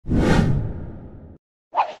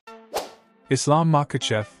Islam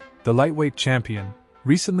Makhachev, the lightweight champion,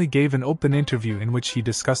 recently gave an open interview in which he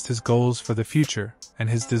discussed his goals for the future and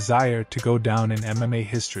his desire to go down in MMA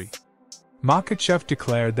history. Makhachev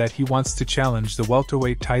declared that he wants to challenge the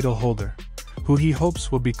welterweight title holder, who he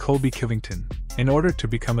hopes will be Colby Covington, in order to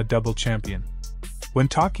become a double champion. When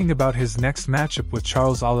talking about his next matchup with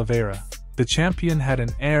Charles Oliveira, the champion had an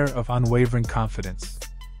air of unwavering confidence.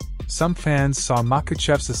 Some fans saw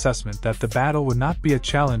Makhachev's assessment that the battle would not be a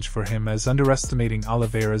challenge for him as underestimating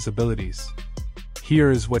Oliveira's abilities. Here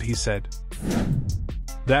is what he said.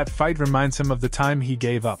 That fight reminds him of the time he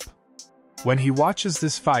gave up. When he watches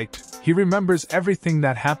this fight, he remembers everything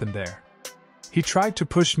that happened there. He tried to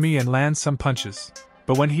push me and land some punches,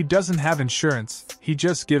 but when he doesn't have insurance, he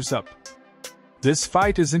just gives up. This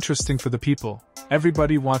fight is interesting for the people.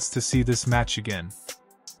 Everybody wants to see this match again.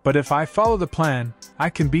 But if I follow the plan, I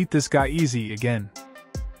can beat this guy easy again.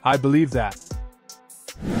 I believe that.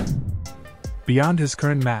 Beyond his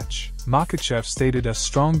current match, Makhachev stated a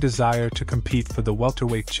strong desire to compete for the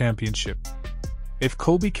welterweight championship. If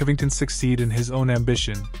Colby Covington succeeds in his own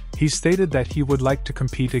ambition, he stated that he would like to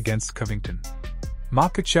compete against Covington.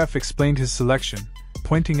 Makhachev explained his selection,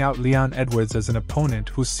 pointing out Leon Edwards as an opponent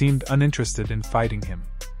who seemed uninterested in fighting him.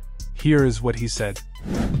 Here is what he said.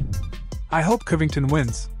 I hope Covington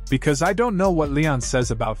wins, because I don't know what Leon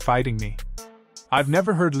says about fighting me. I've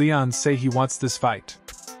never heard Leon say he wants this fight.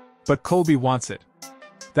 But Colby wants it.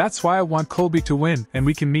 That's why I want Colby to win and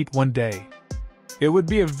we can meet one day. It would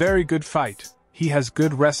be a very good fight. He has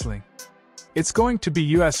good wrestling. It's going to be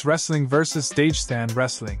US wrestling versus stage stand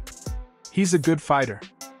wrestling. He's a good fighter.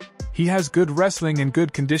 He has good wrestling and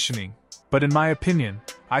good conditioning, but in my opinion,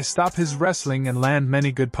 I stop his wrestling and land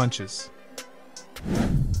many good punches.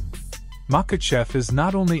 Makhachev is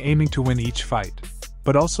not only aiming to win each fight,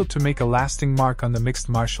 but also to make a lasting mark on the mixed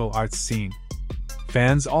martial arts scene.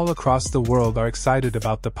 Fans all across the world are excited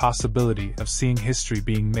about the possibility of seeing history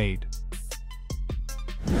being made.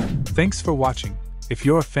 Thanks for watching. If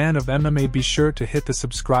you're a fan of MMA, be sure to hit the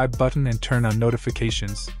subscribe button and turn on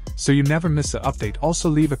notifications, so you never miss an update. Also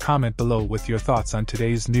leave a comment below with your thoughts on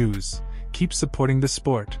today's news. Keep supporting the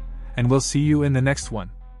sport, and we'll see you in the next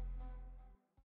one.